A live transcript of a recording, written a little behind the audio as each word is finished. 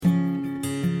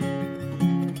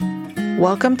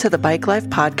Welcome to the Bike Life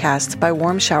Podcast by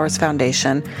Warm Showers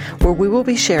Foundation, where we will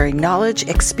be sharing knowledge,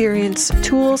 experience,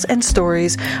 tools, and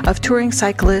stories of touring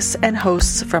cyclists and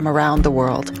hosts from around the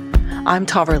world. I'm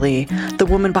Taver Lee, the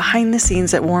woman behind the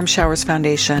scenes at Warm Showers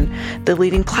Foundation, the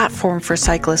leading platform for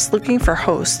cyclists looking for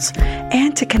hosts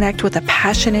and to connect with a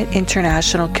passionate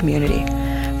international community.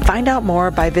 Find out more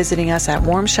by visiting us at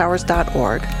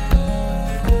warmshowers.org.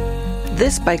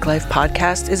 This Bike Life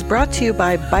podcast is brought to you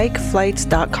by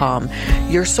BikeFlights.com,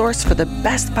 your source for the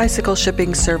best bicycle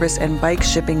shipping service and bike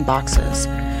shipping boxes.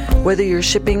 Whether you're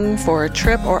shipping for a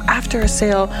trip or after a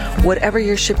sale, whatever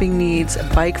your shipping needs,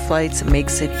 Bike Flights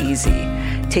makes it easy.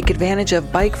 Take advantage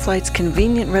of Bike Flights'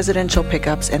 convenient residential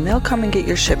pickups and they'll come and get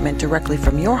your shipment directly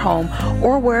from your home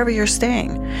or wherever you're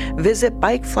staying. Visit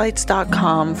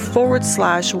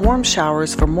BikeFlights.com/warm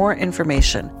showers for more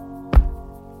information.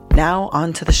 Now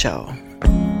on to the show.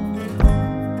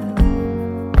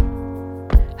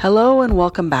 Hello and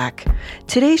welcome back.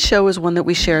 Today's show is one that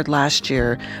we shared last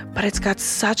year, but it's got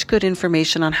such good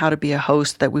information on how to be a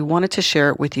host that we wanted to share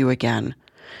it with you again.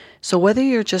 So whether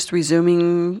you're just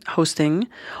resuming hosting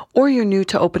or you're new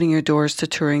to opening your doors to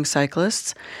touring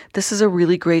cyclists, this is a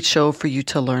really great show for you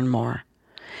to learn more.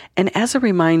 And as a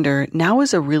reminder, now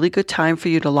is a really good time for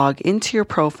you to log into your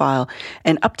profile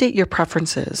and update your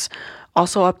preferences.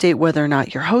 Also update whether or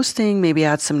not you're hosting, maybe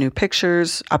add some new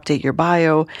pictures, update your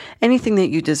bio, anything that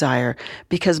you desire,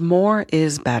 because more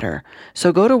is better.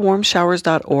 So go to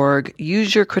warmshowers.org,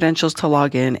 use your credentials to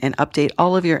log in and update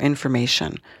all of your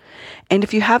information. And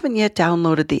if you haven't yet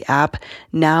downloaded the app,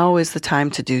 now is the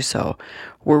time to do so.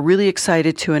 We're really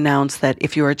excited to announce that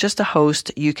if you are just a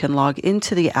host, you can log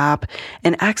into the app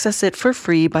and access it for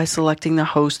free by selecting the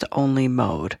host-only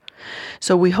mode.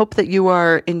 So we hope that you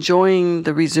are enjoying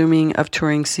the resuming of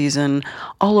touring season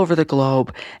all over the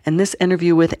globe. And this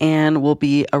interview with Anne will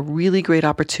be a really great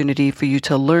opportunity for you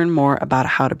to learn more about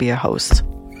how to be a host.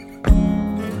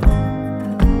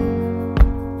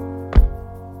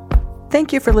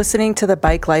 Thank you for listening to the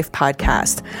Bike Life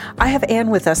Podcast. I have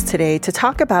Anne with us today to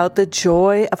talk about the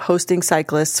joy of hosting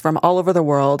cyclists from all over the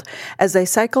world as they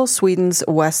cycle Sweden's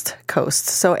west coast.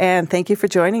 So Anne, thank you for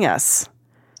joining us.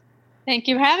 Thank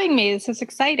you for having me. This is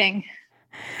exciting.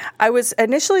 I was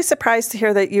initially surprised to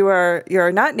hear that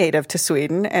you're not native to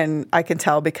Sweden, and I can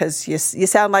tell because you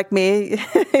sound like me.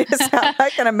 You sound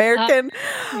like an American.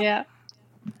 Yeah.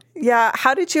 Yeah.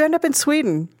 How did you end up in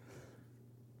Sweden?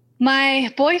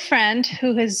 My boyfriend,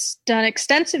 who has done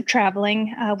extensive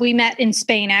traveling, we met in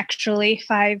Spain actually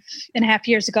 5.5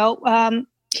 years ago.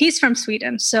 He's from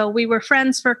Sweden, so we were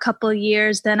friends for a couple of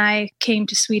years. Then I came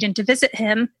to Sweden to visit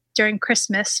him during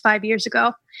Christmas 5 years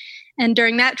ago. And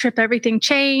during that trip, everything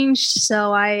changed.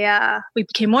 So we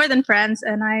became more than friends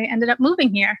and I ended up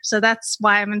moving here. So that's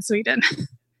why I'm in Sweden.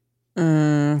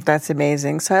 That's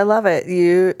amazing. So I love it.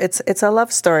 It's a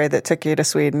love story that took you to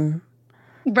Sweden.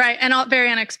 Right. And very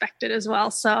unexpected as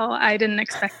well. So I didn't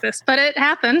expect this, but it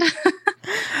happened.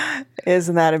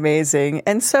 Isn't that amazing?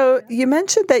 And so you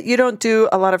mentioned that you don't do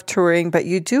a lot of touring, but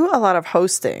you do a lot of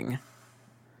hosting.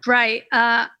 Right.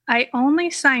 I only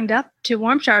signed up to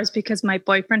Warm Showers because my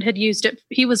boyfriend had used it.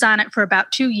 He was on it for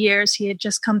about 2 years. He had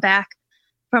just come back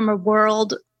from a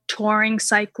world touring,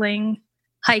 cycling,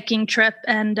 hiking trip.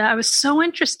 And I was so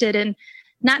interested in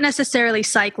not necessarily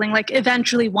cycling, like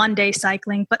eventually one day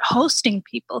cycling, but hosting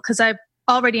people because I'm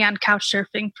already on couch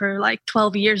surfing for like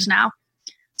 12 years now.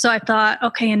 So I thought,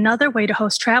 okay, another way to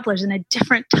host travelers and a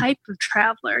different type of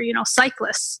traveler,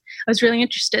 cyclists. I was really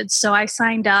interested. So I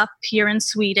signed up here in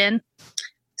Sweden.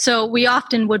 So we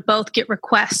often would both get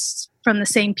requests from the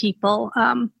same people,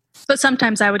 but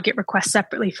sometimes I would get requests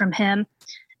separately from him.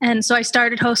 And so I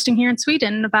started hosting here in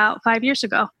Sweden about 5 years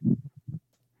ago.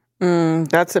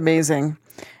 That's amazing.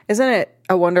 Isn't it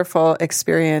a wonderful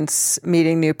experience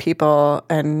meeting new people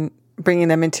and bringing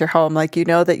them into your home? Like,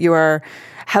 that you are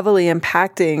heavily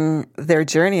impacting their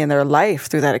journey and their life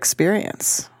through that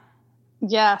experience.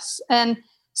 Yes. And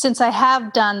since I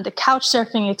have done the couch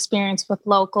surfing experience with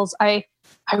locals, I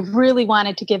really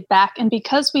wanted to give back. And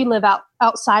because we live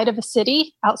outside of a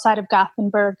city, outside of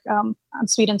Gothenburg, on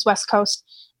Sweden's west coast,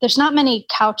 there's not many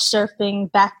couch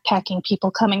surfing, backpacking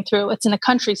people coming through. It's in the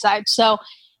countryside. So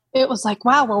it was like,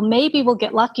 wow, well, maybe we'll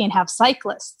get lucky and have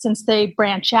cyclists since they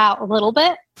branch out a little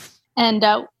bit. And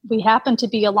we happen to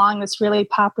be along this really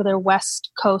popular West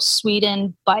Coast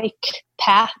Sweden bike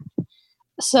path.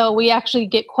 So we actually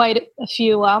get quite a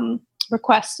few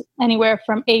requests anywhere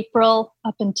from April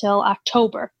up until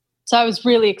October. So I was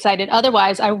really excited.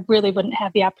 Otherwise, I really wouldn't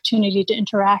have the opportunity to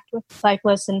interact with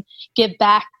cyclists and give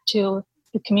back to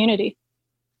the community.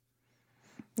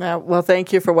 Well,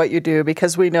 thank you for what you do,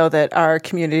 because we know that our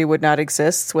community would not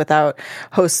exist without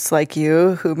hosts like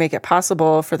you who make it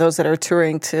possible for those that are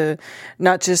touring to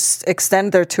not just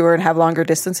extend their tour and have longer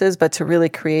distances, but to really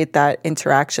create that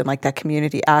interaction, like that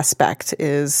community aspect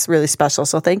is really special.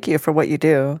 So thank you for what you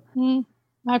do.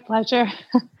 My pleasure.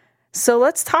 So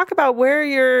let's talk about where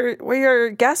your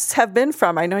guests have been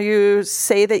from. I know you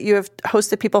say that you have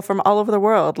hosted people from all over the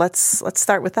world. Let's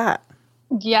start with that.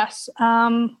 Yes.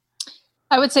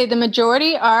 I would say the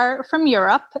majority are from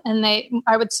Europe, and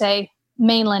I would say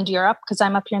mainland Europe, because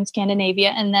I'm up here in Scandinavia.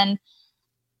 And then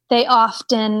they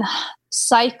often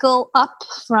cycle up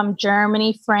from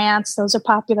Germany, France. Those are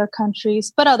popular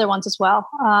countries, but other ones as well.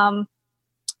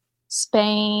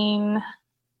 Spain,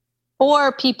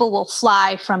 or people will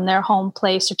fly from their home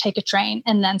place or take a train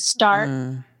and then start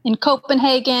in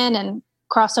Copenhagen and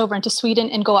cross over into Sweden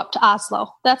and go up to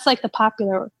Oslo. That's like the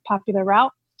popular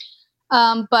route.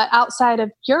 But outside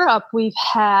of Europe, we've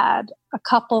had a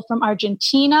couple from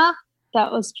Argentina.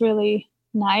 That was really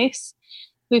nice.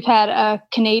 We've had a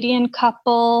Canadian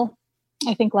couple,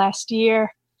 I think last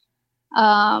year.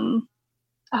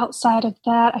 Outside of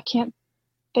that, I can't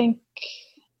think,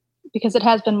 because it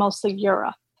has been mostly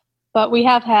Europe. But we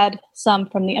have had some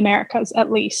from the Americas,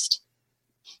 at least,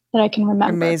 that I can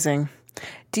remember. Amazing.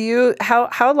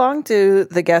 How long do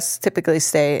the guests typically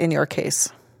stay in your case?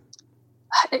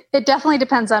 It definitely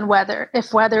depends on weather.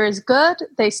 If weather is good,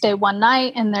 they stay one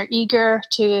night and they're eager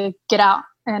to get out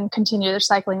and continue their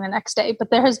cycling the next day. But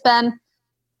there has been,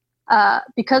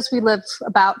 because we live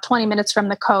about 20 minutes from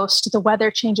the coast, the weather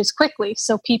changes quickly.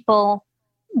 So people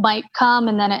might come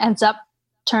and then it ends up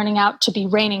turning out to be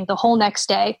raining the whole next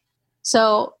day.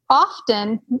 So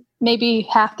often, maybe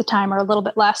half the time or a little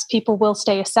bit less, people will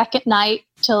stay a second night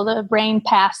till the rain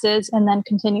passes and then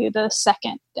continue the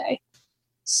second day.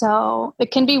 So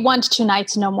it can be 1 to 2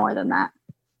 nights, no more than that.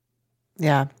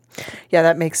 Yeah,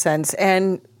 that makes sense.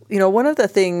 And, one of the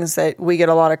things that we get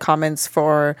a lot of comments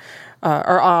for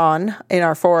or on in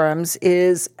our forums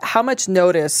is how much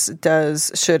notice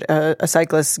should a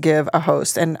cyclist give a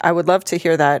host? And I would love to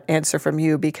hear that answer from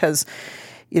you, because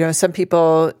some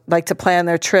people like to plan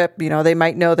their trip. They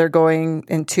might know they're going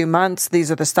in 2 months.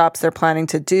 These are the stops they're planning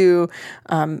to do.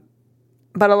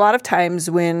 But a lot of times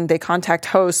when they contact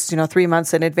hosts, 3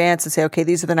 months in advance and say, okay,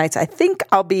 these are the nights I think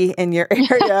I'll be in your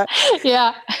area.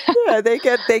 Yeah. They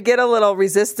get a little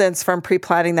resistance from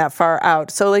pre-planning that far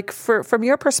out. So like from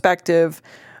your perspective,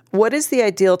 what is the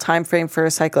ideal time frame for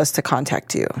a cyclist to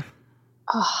contact you?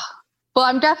 Well,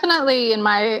 I'm definitely, in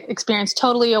my experience,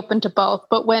 totally open to both.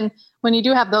 But when you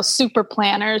do have those super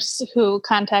planners who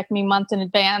contact me months in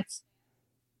advance,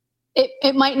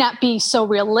 it might not be so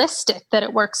realistic that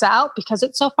it works out because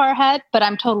it's so far ahead, but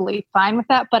I'm totally fine with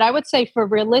that. But I would say for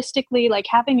realistically, like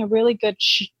having a really good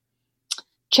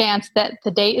chance that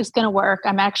the date is going to work,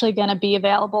 I'm actually going to be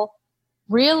available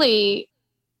really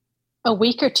a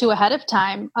week or 2 ahead of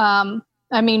time.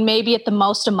 Maybe at the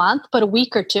most a month, but a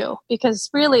week or 2, because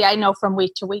really I know from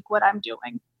week to week what I'm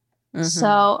doing. Mm-hmm.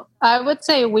 So I would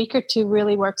say a week or 2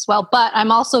 really works well, but I'm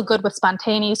also good with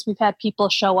spontaneous. We've had people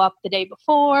show up the day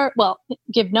before,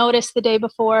 give notice the day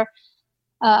before.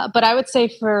 But I would say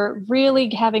for really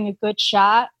having a good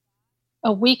shot,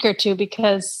 a week or 2,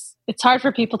 because it's hard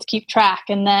for people to keep track,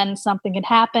 and then something can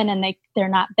happen and they're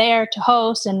not there to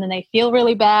host, and then they feel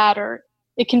really bad, or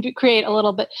it can create a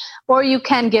little bit, or you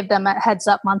can give them a heads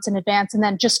up months in advance and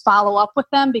then just follow up with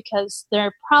them, because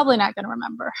they're probably not going to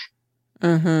remember.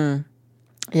 Mm-hmm.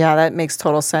 Yeah, that makes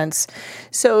total sense.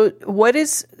 So what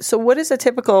is a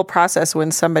typical process when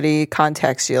somebody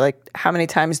contacts you? Like, how many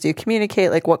times do you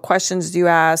communicate? Like, what questions do you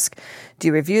ask? Do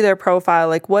you review their profile?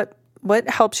 Like, what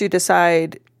helps you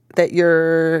decide that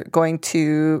you're going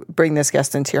to bring this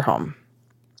guest into your home?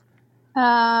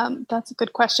 That's a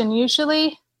good question.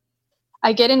 Usually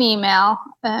I get an email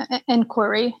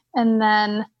inquiry, and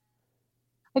then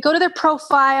I go to their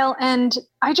profile and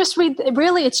I just read,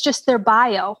 really, it's just their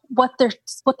bio, what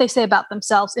they say about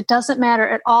themselves. It doesn't matter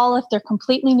at all if they're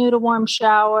completely new to warm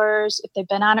showers, if they've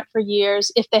been on it for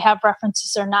years, if they have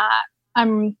references or not.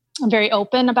 I'm very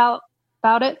open about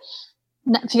it,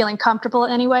 not feeling comfortable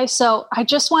anyway. So I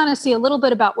just want to see a little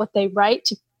bit about what they write,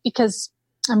 because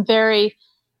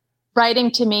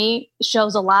writing to me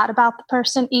shows a lot about the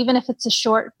person, even if it's a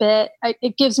short bit.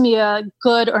 It gives me a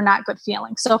good or not good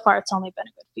feeling. So far, it's only been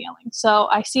a good feeling. So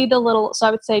I see so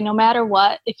I would say no matter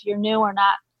what, if you're new or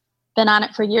not, been on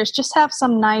it for years, just have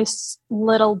some nice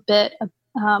little bit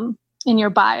in your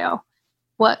bio,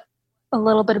 a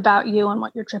little bit about you and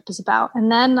what your trip is about.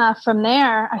 And then from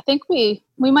there, I think we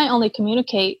might only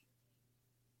communicate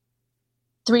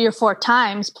 3 or 4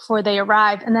 times before they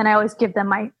arrive. And then I always give them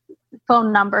my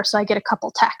phone number, so I get a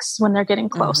couple texts when they're getting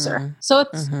closer. Mm-hmm. So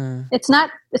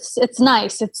it's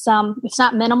nice. It's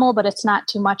not minimal, but it's not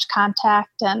too much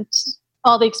contact, and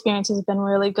all the experiences have been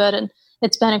really good. And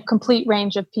it's been a complete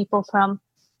range of people from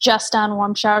just on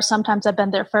warm showers. Sometimes I've been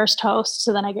their first host,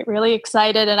 so then I get really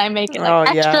excited and I make it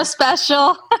extra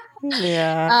special.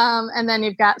 Yeah. And then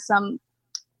you've got some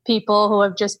people who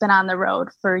have just been on the road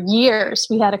for years.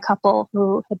 We had a couple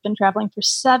who had been traveling for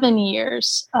 7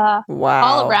 years,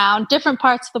 all around different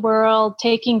parts of the world,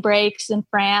 taking breaks in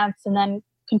France and then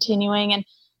continuing. And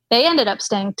they ended up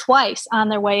staying twice on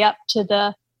their way up to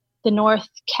the North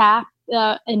Cap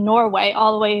in Norway,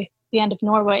 all the way the end of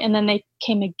Norway, and then they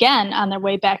came again on their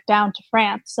way back down to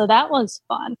France. So that was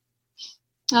fun.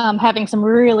 Having some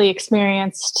really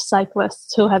experienced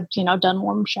cyclists who have, done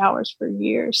warm showers for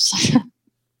years.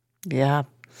 Yeah,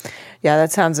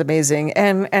 that sounds amazing.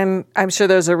 And I'm sure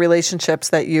those are relationships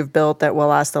that you've built that will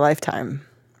last a lifetime.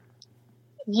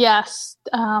 Yes.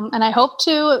 And I hope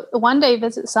to one day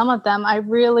visit some of them. I've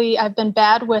been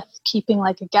bad with keeping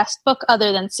like a guest book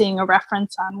other than seeing a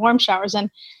reference on warm showers. And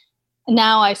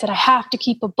now I said, I have to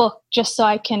keep a book just so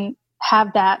I can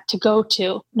have that to go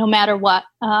to no matter what.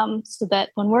 So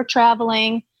that when we're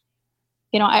traveling,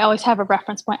 I always have a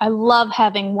reference point. I love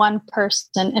having one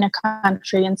person in a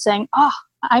country and saying, oh,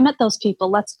 I met those people.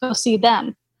 Let's go see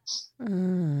them.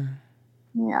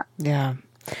 Yeah,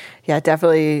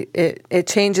 definitely. It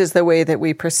changes the way that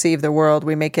we perceive the world.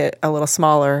 We make it a little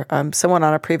smaller. Someone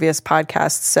on a previous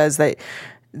podcast says that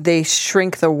they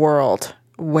shrink the world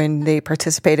when they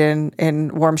participate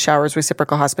in warm showers,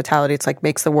 reciprocal hospitality. It's like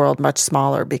makes the world much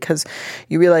smaller because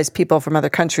you realize people from other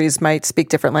countries might speak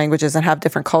different languages and have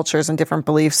different cultures and different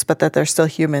beliefs, but that they're still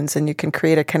humans and you can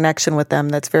create a connection with them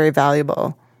that's very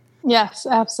valuable. Yes,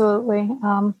 absolutely.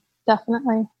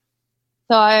 Definitely.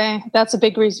 So that's a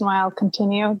big reason why I'll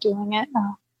continue doing it.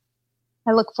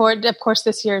 I look forward to, of course,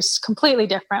 this year is completely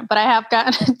different, but I have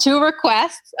gotten 2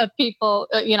 requests of people,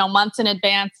 months in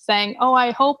advance saying, oh,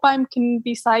 I hope I can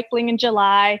be cycling in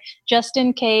July, just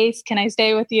in case. Can I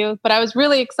stay with you? But I was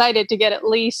really excited to get at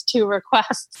least 2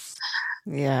 requests.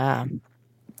 Yeah.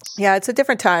 Yeah, it's a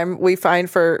different time. We find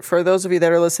for those of you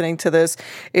that are listening to this,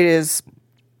 it is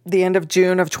the end of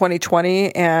June of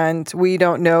 2020, and we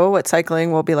don't know what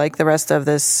cycling will be like the rest of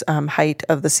this height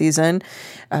of the season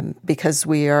because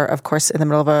we are, of course, in the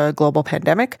middle of a global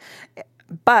pandemic.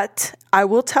 But I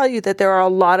will tell you that there are a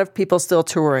lot of people still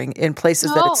touring in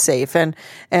places that it's safe. And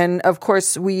of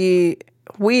course, we,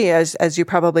 as you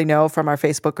probably know from our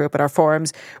Facebook group and our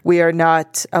forums, we are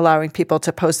not allowing people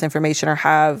to post information or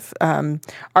have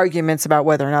arguments about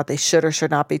whether or not they should or should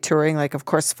not be touring. Like, of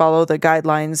course, follow the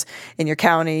guidelines in your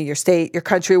county, your state, your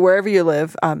country, wherever you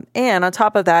live. And on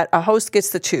top of that, a host gets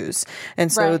to choose.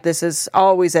 And so This is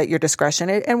always at your discretion.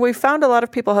 And we found a lot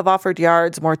of people have offered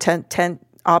yards, more tent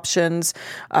options,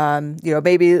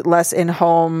 maybe less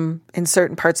in-home in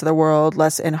certain parts of the world,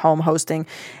 less in-home hosting.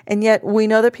 And yet we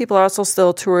know that people are also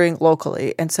still touring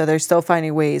locally. And so they're still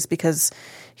finding ways because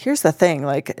here's the thing,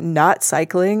 like not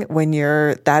cycling when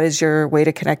that is your way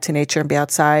to connect to nature and be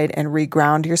outside and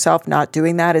reground yourself. Not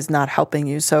doing that is not helping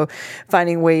you. So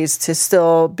finding ways to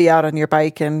still be out on your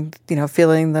bike and,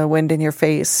 feeling the wind in your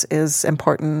face is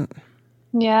important.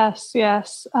 Yes,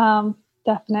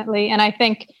 definitely. And I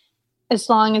think as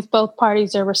long as both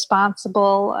parties are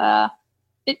responsible,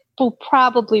 it will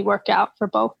probably work out for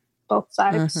both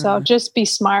sides. Mm-hmm. So just be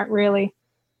smart, really.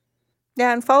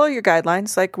 Yeah, and follow your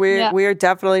guidelines. Like we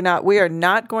are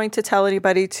not going to tell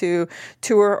anybody to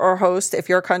tour or host if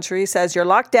your country says you're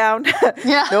locked down,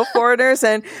 no foreigners.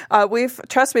 And we've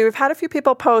had a few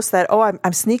people post that,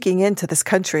 I'm sneaking into this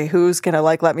country. Who's going to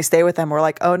let me stay with them? We're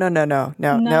like, oh,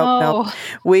 no.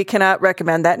 We cannot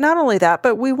recommend that. Not only that,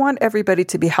 but we want everybody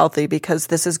to be healthy because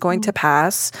this is going to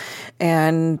pass.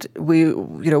 And we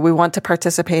want to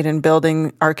participate in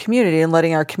building our community and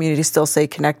letting our community still stay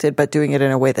connected, but doing it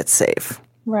in a way that's safe.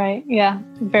 Right. Yeah.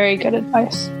 Very good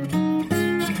advice.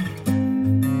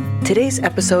 Today's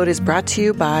episode is brought to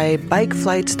you by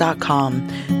BikeFlights.com,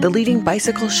 the leading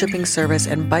bicycle shipping service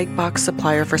and bike box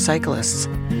supplier for cyclists.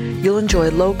 You'll enjoy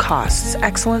low costs,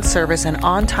 excellent service, and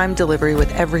on-time delivery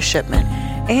with every shipment,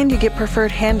 and you get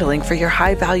preferred handling for your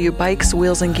high-value bikes,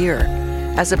 wheels, and gear.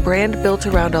 As a brand built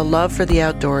around a love for the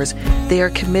outdoors, they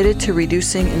are committed to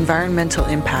reducing environmental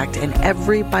impact, and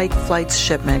every Bike Flights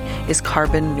shipment is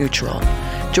carbon neutral.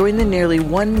 Join the nearly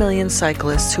 1 million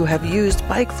cyclists who have used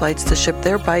Bike Flights to ship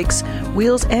their bikes,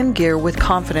 wheels, and gear with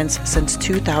confidence since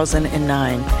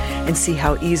 2009, and see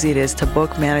how easy it is to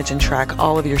book, manage, and track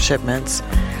all of your shipments.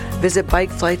 Visit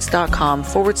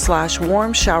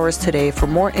bikeflights.com/warm showers today for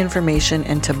more information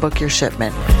and to book your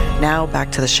shipment. Now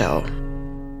back to the show.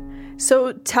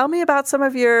 So tell me about some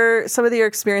of your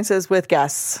experiences with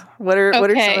guests. What are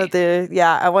some of the,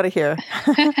 I want to hear.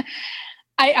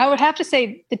 I would have to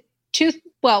say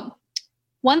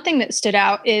one thing that stood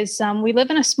out is we live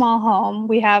in a small home.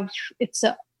 It's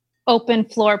an open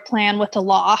floor plan with a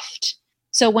loft.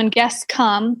 So when guests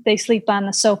come, they sleep on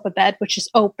the sofa bed, which is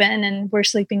open, and we're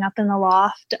sleeping up in the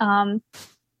loft,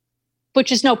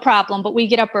 which is no problem. But we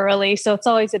get up early, so it's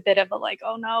always a bit of a like,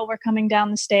 oh no, we're coming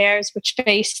down the stairs, which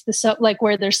face like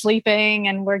where they're sleeping,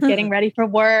 and we're getting ready for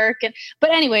work.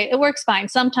 But anyway, it works fine.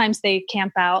 Sometimes they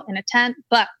camp out in a tent,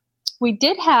 but we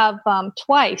did have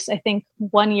twice, I think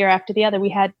 1 year after the other, we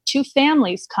had two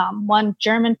families come, one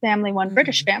German family, one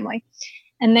British family,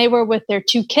 and they were with their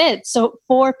two kids. So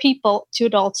 4 people, 2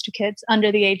 adults, 2 kids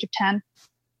under the age of 10.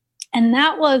 And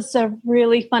that was a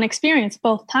really fun experience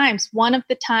both times. One of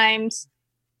the times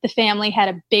the family had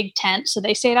a big tent, so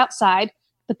they stayed outside,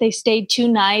 but they stayed 2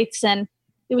 nights, and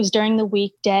it was during the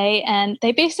weekday, and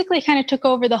they basically kind of took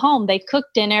over the home. They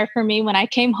cooked dinner for me when I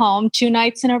came home 2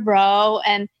 nights in a row,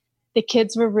 and the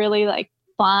kids were really like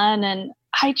fun. And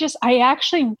I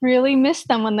actually really missed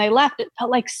them when they left. It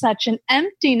felt like such an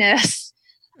emptiness.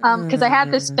 Because I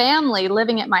had this family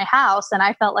living at my house, and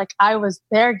I felt like I was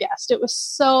their guest. It was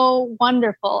so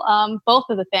wonderful. Both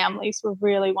of the families were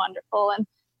really wonderful. And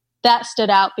that stood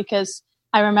out because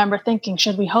I remember thinking,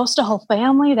 should we host a whole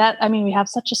family? We have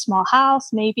such a small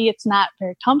house. Maybe it's not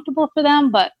very comfortable for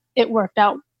them, but it worked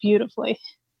out beautifully.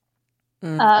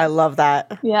 I love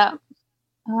that. Yeah.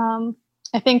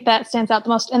 I think that stands out the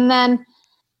most. And then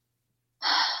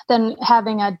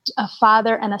having a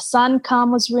father and a son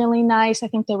come was really nice. I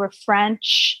think they were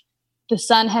French. The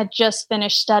son had just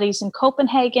finished studies in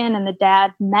Copenhagen, and the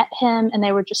dad met him, and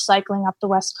they were just cycling up the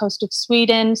west coast of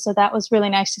Sweden. So that was really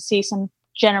nice to see some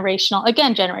generational,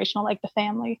 like the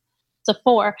family. So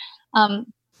 4,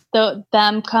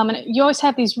 them come, and you always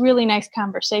have these really nice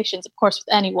conversations, of course,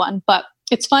 with anyone, but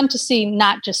it's fun to see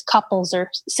not just couples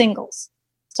or singles.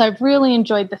 So I've really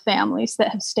enjoyed the families that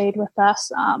have stayed with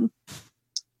us.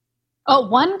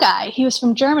 One guy, he was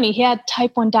from Germany. He had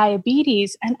type 1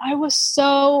 diabetes. And I was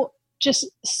so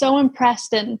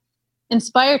impressed and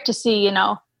inspired to see,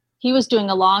 he was doing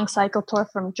a long cycle tour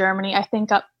from Germany, I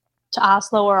think up to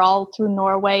Oslo or all through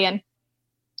Norway. And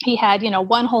he had,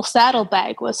 one whole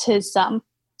saddlebag was his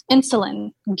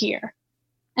insulin gear.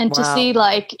 And to see,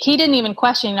 he didn't even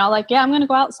question, I'm going to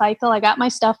go out cycle. I got my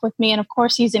stuff with me. And of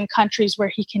course, he's in countries where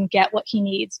he can get what he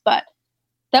needs. But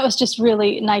that was just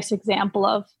really a nice example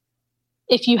of,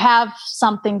 if you have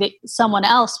something that someone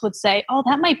else would say, oh,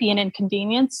 that might be an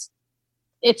inconvenience,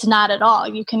 it's not at all.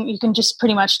 You can just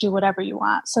pretty much do whatever you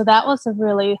want. So that was a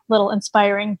really little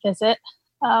inspiring visit.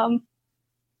 And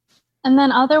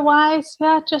then otherwise,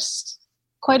 just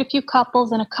quite a few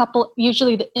couples, and a couple,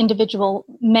 usually the individual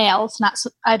males.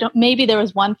 Maybe there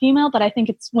was one female, but I think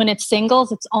when it's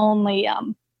singles, it's only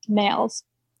males.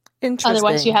 Interesting.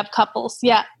 Otherwise you have couples.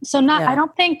 Yeah. So I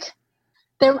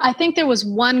think there was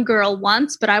one girl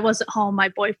once, but I wasn't home. My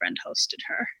boyfriend hosted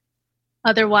her.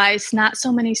 Otherwise, not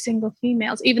so many single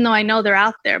females, even though I know they're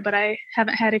out there, but I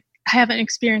haven't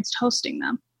experienced hosting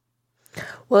them.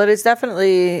 Well, it is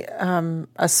definitely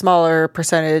a smaller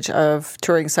percentage of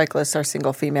touring cyclists are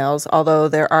single females, although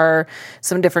there are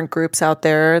some different groups out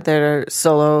there that are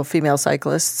solo female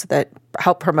cyclists that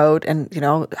help promote and,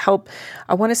 help,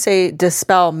 I want to say,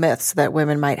 dispel myths that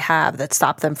women might have that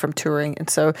stop them from touring. And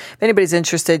so if anybody's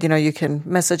interested, you can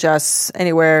message us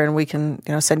anywhere and we can,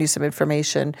 send you some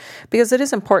information, because it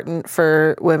is important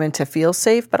for women to feel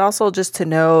safe, but also just to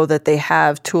know that they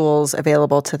have tools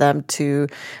available to them to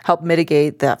help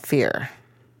mitigate that fear.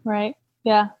 Right.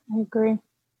 Yeah, I agree.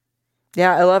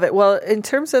 Yeah, I love it. Well, in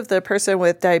terms of the person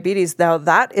with diabetes, now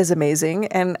that is amazing.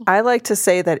 And I like to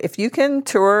say that if you can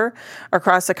tour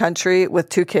across the country with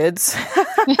 2 kids,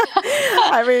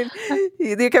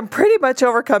 you can pretty much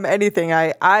overcome anything.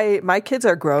 My kids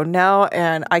are grown now,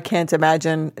 and I can't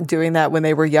imagine doing that when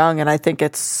they were young. And I think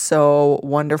it's so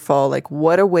wonderful. Like,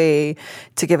 what a way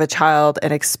to give a child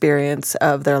an experience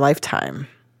of their lifetime.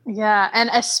 Yeah,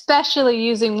 and especially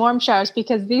using warm showers,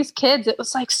 because these kids, it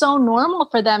was so normal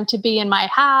for them to be in my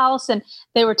house, and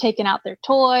they were taking out their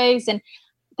toys, and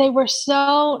they were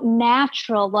so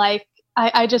natural.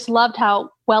 I just loved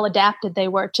how well adapted they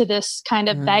were to this kind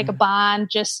of vagabond,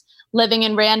 just living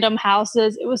in random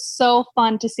houses. It was so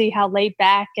fun to see how laid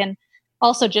back and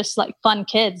also just fun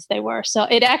kids they were. So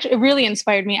it really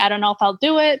inspired me. I don't know if I'll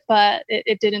do it, but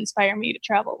it did inspire me to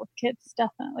travel with kids,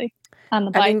 definitely, on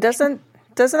the bike.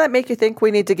 Doesn't that make you think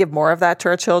we need to give more of that to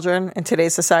our children in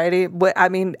today's society? I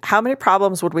mean, how many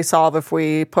problems would we solve if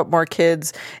we put more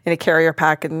kids in a carrier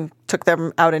pack and took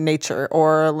them out in nature,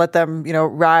 or let them,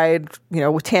 ride,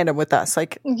 tandem with us?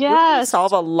 Like, yes, we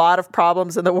solve a lot of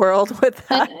problems in the world with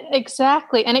that.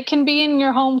 Exactly. And it can be in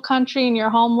your home country, in your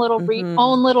home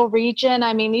own little region.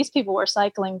 I mean, these people were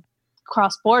cycling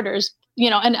cross borders,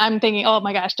 and I'm thinking, oh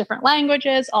my gosh, different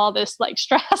languages, all this like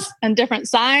stress and different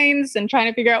signs and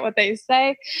trying to figure out what they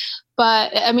say.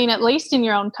 But I mean, at least in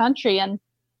your own country. And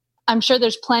I'm sure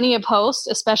there's plenty of hosts,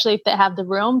 especially if they have the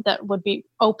room, that would be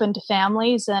open to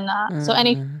families. And so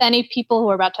any people who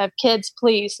are about to have kids,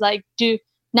 please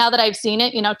now that I've seen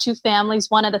it, 2 families,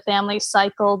 one of the families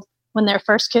cycled when their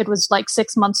first kid was like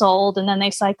 6 months old, and then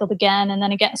they cycled again and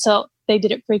then again. So they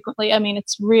did it frequently. I mean,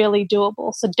 it's really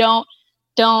doable. So don't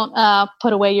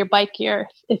put away your bike gear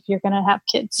if you're going to have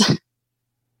kids.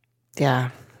 Yeah.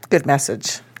 Good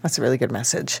message. That's a really good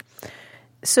message.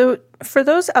 So for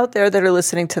those out there that are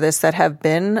listening to this that have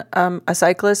been a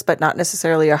cyclist, but not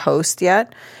necessarily a host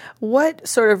yet, what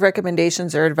sort of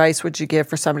recommendations or advice would you give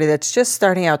for somebody that's just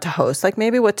starting out to host? Like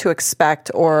maybe what to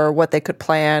expect, or what they could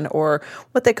plan, or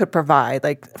what they could provide,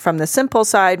 like from the simple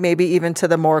side, maybe even to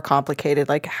the more complicated.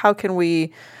 Like, how can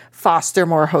we foster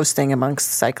more hosting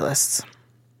amongst cyclists?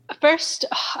 First,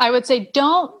 I would say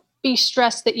don't be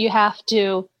stressed that you have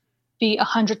to be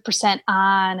 100%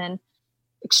 on and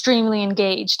extremely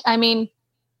engaged. I mean,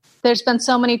 there's been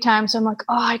so many times I'm like,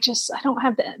 I don't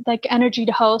have the energy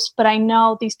to host, but I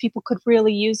know these people could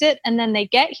really use it. And then they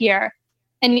get here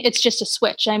and it's just a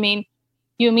switch. I mean,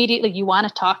 you want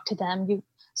to talk to them.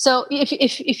 So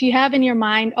if you have in your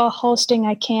mind, hosting,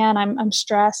 I'm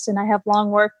stressed and I have long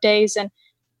work days, and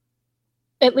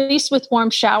at least with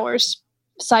warm showers,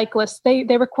 cyclists, they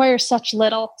require such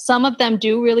little. Some of them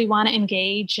do really want to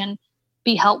engage and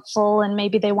be helpful, and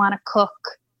maybe they want to cook,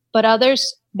 but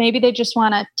others, maybe they just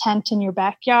want to tent in your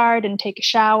backyard and take a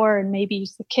shower and maybe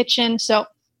use the kitchen. So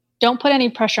don't put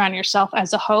any pressure on yourself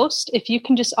as a host. If you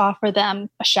can just offer them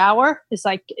a shower is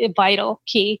like a vital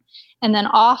key, and then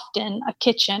often a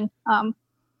kitchen,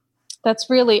 that's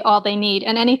really all they need.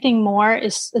 And anything more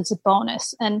is a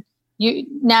bonus. And you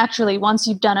naturally, once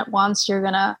you've done it once, you're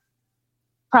going to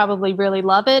probably really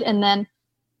love it. And then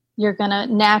you're going to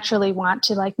naturally want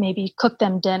to like maybe cook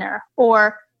them dinner,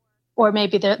 or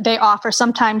maybe they offer,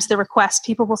 sometimes the request,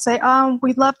 people will say,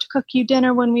 we'd love to cook you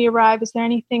dinner when we arrive. Is there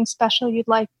anything special you'd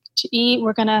like to eat?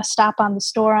 We're going to stop on the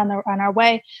store on our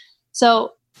way.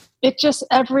 So it just,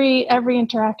 every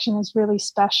interaction is really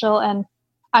special. And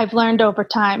I've learned over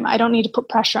time, I don't need to put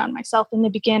pressure on myself. In the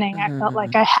beginning, I felt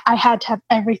like I had to have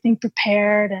everything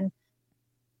prepared, and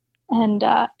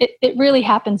it really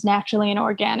happens naturally and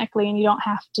organically, and you don't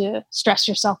have to stress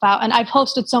yourself out. And I've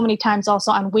hosted so many times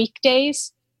also on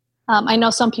weekdays. I know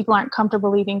some people aren't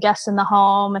comfortable leaving guests in the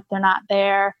home if they're not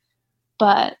there,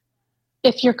 but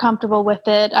if you're comfortable with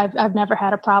it, I've never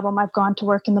had a problem. I've gone to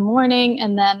work in the morning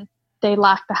and then they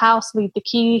lock the house, leave the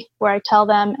key where I tell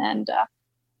them, and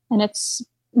it's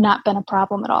not been a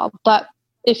problem at all. But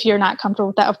if you're not comfortable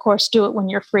with that, of course, do it when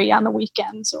you're free on the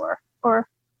weekends or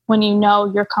when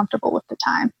you're comfortable with the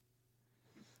time.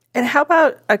 And how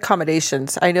about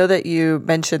accommodations? I know that you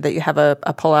mentioned that you have a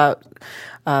pull-out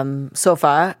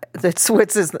sofa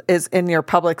that is in your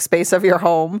public space of your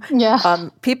home. Yeah.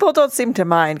 People don't seem to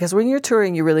mind, because when you're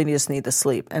touring, you really just need to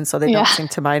sleep. And so they don't seem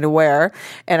to mind where.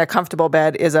 And a comfortable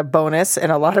bed is a bonus in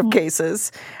a lot of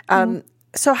cases.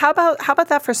 So how about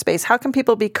that for space? How can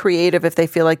people be creative if they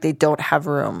feel like they don't have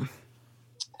room?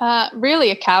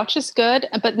 Really, a couch is good.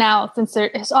 But now, since there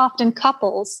is often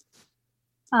couples,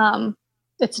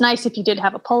 it's nice if you did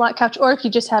have a pull-out couch, or if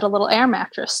you just had a little air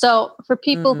mattress. So for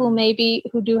people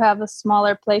who do have a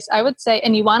smaller place, I would say,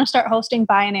 and you want to start hosting,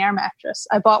 buy an air mattress.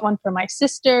 I bought one for my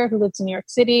sister who lives in New York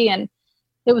City, and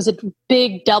it was a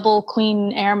big double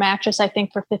queen air mattress, I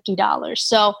think, for $50.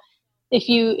 So if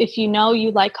you know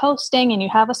you like hosting and you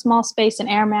have a small space, an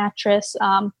air mattress,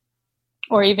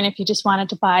 or even if you just wanted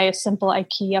to buy a simple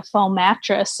IKEA foam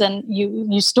mattress and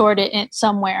you stored it in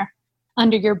somewhere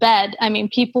under your bed, I mean,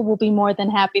 people will be more than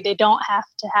happy. They don't have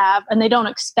to have, and they don't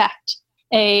expect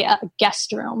a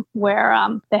guest room where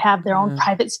they have their own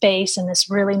private space and this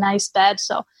really nice bed.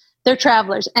 So they're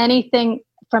travelers. Anything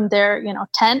from their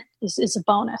tent is a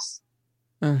bonus.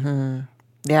 Mm-hmm.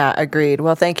 Yeah, agreed.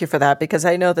 Well, thank you for that, because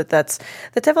I know that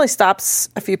definitely stops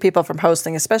a few people from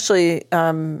hosting, especially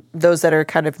those that are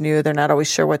kind of new. They're not always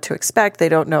sure what to expect. They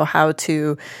don't know how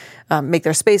to make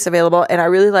their space available. And I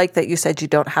really like that you said you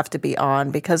don't have to be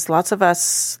on, because lots of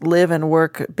us live and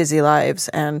work busy lives.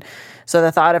 And So the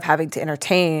thought of having to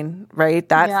entertain, right,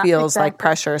 that feels like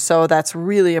pressure. So that's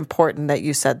really important that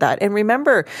you said that. And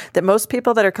remember that most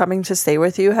people that are coming to stay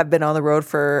with you have been on the road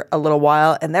for a little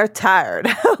while and they're tired.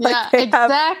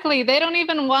 Exactly. They don't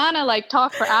even want to like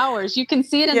talk for hours. You can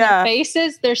see it in their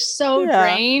faces. They're so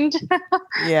drained.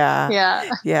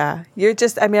 Yeah. You're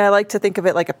just, I mean, I like to think of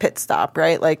it like a pit stop,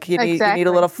 right? Like you need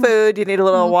a little food, you need a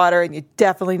little water, and you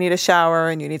definitely need a shower,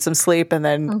 and you need some sleep, and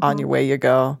then on your way you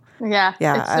go. Yeah.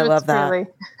 I love that. Really,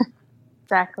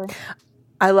 exactly.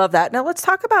 I love that. Now let's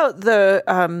talk about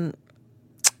the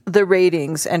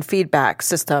ratings and feedback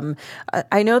system.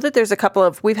 I know that there's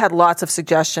we've had lots of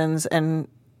suggestions, and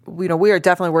we are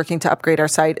definitely working to upgrade our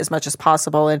site as much as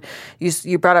possible. And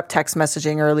you brought up text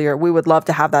messaging earlier. We would love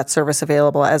to have that service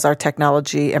available as our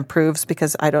technology improves,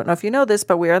 because I don't know if you know this,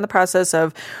 but we are in the process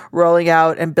of rolling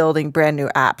out and building brand new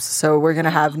apps. So we're going to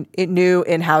have new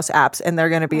in-house apps, and they're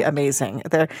going to be amazing.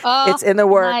 It's in the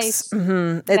works.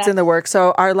 Nice. It's in the works.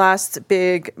 So our last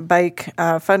big bike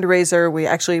fundraiser, we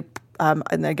actually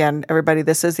and again, everybody,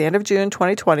 this is the end of June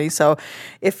 2020. So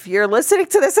if you're listening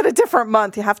to this in a different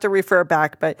month, you have to refer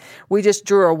back. But we just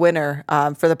drew a winner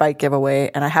for the bike giveaway,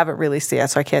 and I haven't released it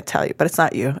yet, so I can't tell you. But it's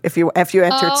not you. If you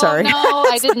entered, sorry. No,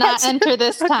 I did not enter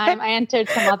this time. I entered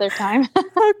some other time.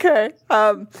 Okay.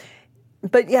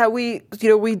 But yeah, we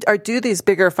do these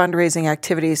bigger fundraising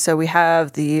activities. So we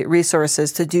have the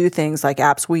resources to do things like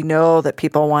apps. We know that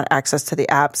people want access to the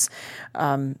apps.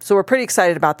 So we're pretty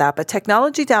excited about that. But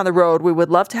technology down the road, we would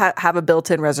love to have a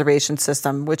built-in reservation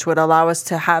system, which would allow us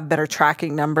to have better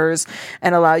tracking numbers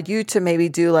and allow you to maybe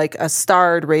do like a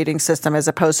starred rating system as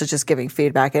opposed to just giving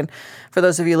feedback. And for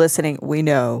those of you listening,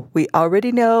 we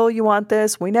already know you want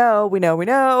this. We know.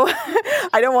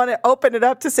 I don't want to open it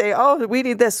up to say, oh, we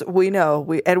need this. We know.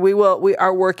 We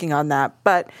are working on that.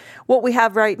 But what we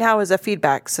have right now is a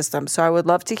feedback system. So I would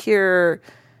love to hear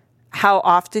how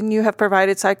often you have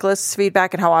provided cyclists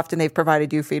feedback and how often they've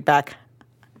provided you feedback.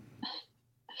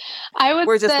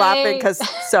 We're just laughing because,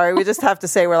 sorry, we just have to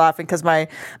say we're laughing because my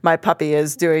puppy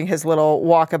is doing his little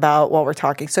walkabout while we're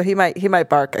talking. So he might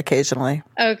bark occasionally.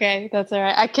 Okay, that's all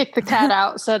right. I kicked the cat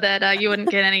out so that you wouldn't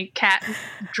get any cat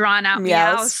drawn out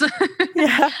meows.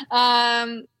 Yeah.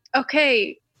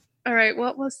 Okay. All right.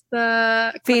 What was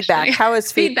the feedback? Question? How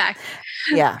is feedback?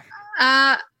 Yeah.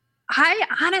 I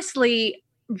honestly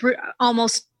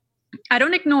I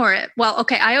don't ignore it. Well,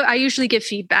 okay. I usually give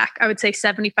feedback. I would say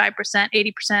 75%,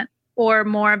 80% or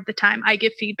more of the time I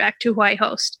give feedback to who I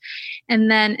host. And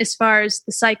then as far as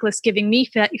the cyclists giving me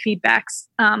feedbacks,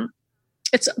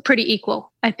 it's pretty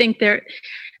equal. I think there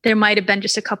might have been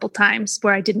just a couple times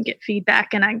where I didn't get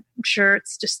feedback, and I'm sure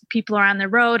it's just people are on the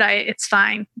road. It's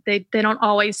fine. They don't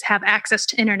always have access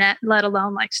to internet, let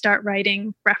alone like start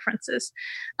writing references.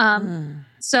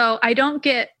 So I don't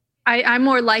get. I'm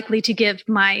more likely to give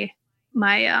my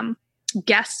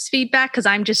guests feedback because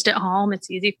I'm just at home. It's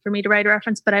easy for me to write a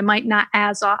reference, but I might not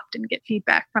as often get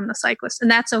feedback from the cyclist, and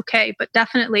that's okay. But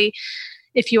definitely,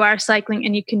 if you are cycling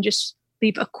and you can just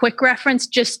leave a quick reference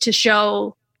just to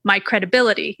show my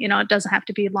credibility, it doesn't have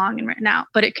to be long and written out,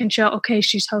 but it can show, okay,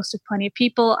 she's hosted plenty of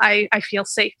people. I feel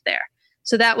safe there.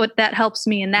 So that helps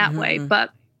me in that way.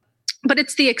 But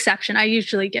it's the exception. I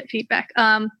usually get feedback.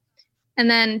 And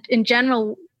then in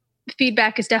general,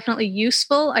 feedback is definitely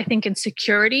useful, I think, in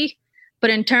security. But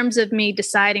in terms of me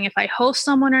deciding if I host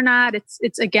someone or not,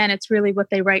 it's really what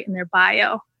they write in their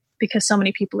bio, because so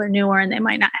many people are newer and they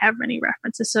might not have any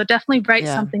references. So definitely write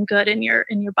something good in your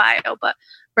bio, but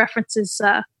references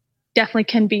definitely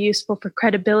can be useful for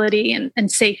credibility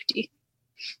and safety.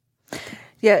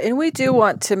 Yeah, and we do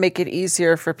want to make it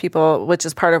easier for people, which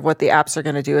is part of what the apps are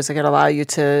going to do, is they're going to allow you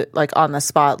to, like, on the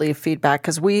spot leave feedback.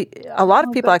 Because a lot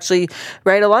of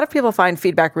people find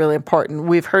feedback really important.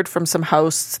 We've heard from some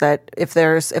hosts that if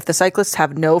the cyclists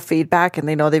have no feedback and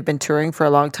they know they've been touring for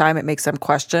a long time, it makes them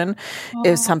question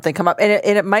if something come up. And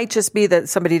it might just be that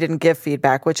somebody didn't give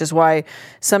feedback, which is why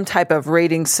some type of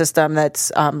rating system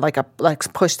that's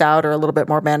like pushed out or a little bit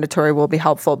more mandatory will be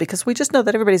helpful, because we just know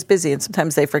that everybody's busy and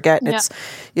sometimes they forget. And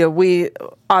we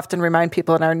often remind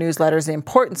people in our newsletters the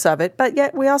importance of it, but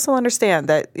yet we also understand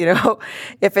that,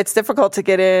 if it's difficult to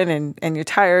get in and you're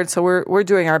tired, so we're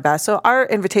doing our best. So our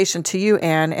invitation to you,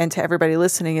 Anne, and to everybody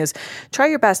listening is try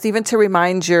your best even to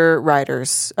remind your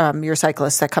riders, your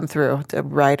cyclists that come through. The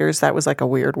riders, that was like a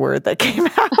weird word that came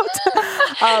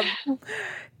out.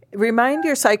 Remind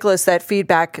your cyclists that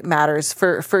feedback matters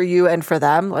for you and for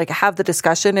them. Like, have the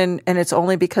discussion, and it's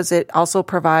only because it also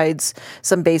provides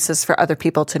some basis for other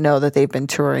people to know that they've been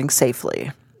touring safely.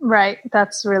 Right.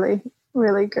 That's really,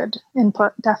 really good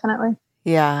input. Definitely.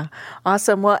 Yeah.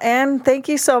 Awesome. Well, Anne, thank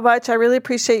you so much. I really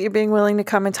appreciate you being willing to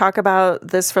come and talk about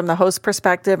this from the host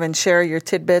perspective and share your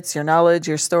tidbits, your knowledge,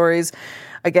 your stories.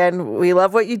 Again, we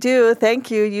love what you do.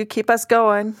 Thank you. You keep us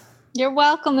going. You're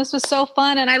welcome. This was so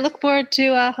fun. And I look forward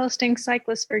to hosting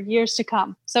cyclists for years to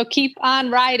come. So keep on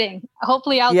riding.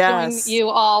 Hopefully I'll join you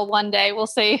all one day. We'll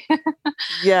see.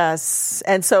 Yes.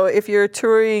 And so if you're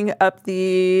touring up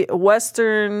the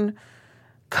western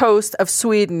coast of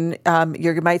Sweden,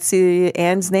 you might see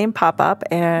Anne's name pop up,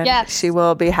 and she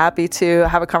will be happy to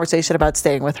have a conversation about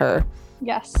staying with her.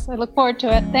 Yes, I look forward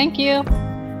to it. Thank you.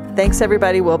 Thanks,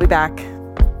 everybody. We'll be back.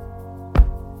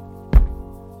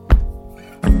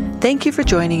 Thank you for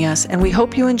joining us, and we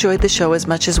hope you enjoyed the show as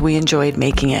much as we enjoyed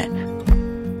making it.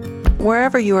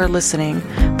 Wherever you are listening,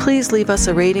 please leave us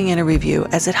a rating and a review,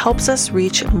 as it helps us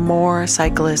reach more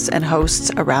cyclists and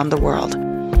hosts around the world.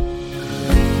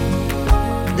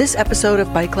 This episode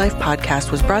of Bike Life Podcast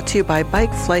was brought to you by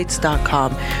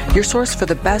BikeFlights.com, your source for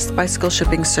the best bicycle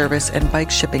shipping service and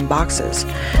bike shipping boxes.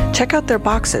 Check out their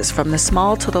boxes from the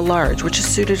small to the large, which is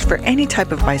suited for any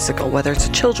type of bicycle, whether it's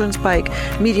a children's bike,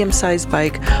 medium-sized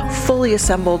bike, fully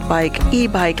assembled bike,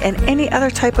 e-bike, and any other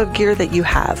type of gear that you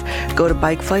have. Go to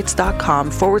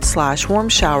BikeFlights.com/warm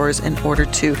showers in order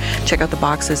to check out the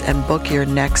boxes and book your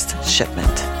next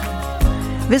shipment.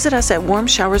 Visit us at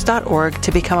warmshowers.org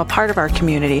to become a part of our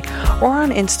community, or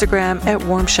on Instagram at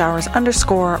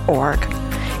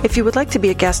warmshowers_org. If you would like to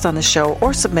be a guest on the show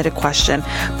or submit a question,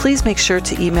 please make sure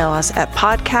to email us at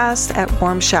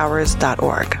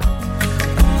podcast@warmshowers.org.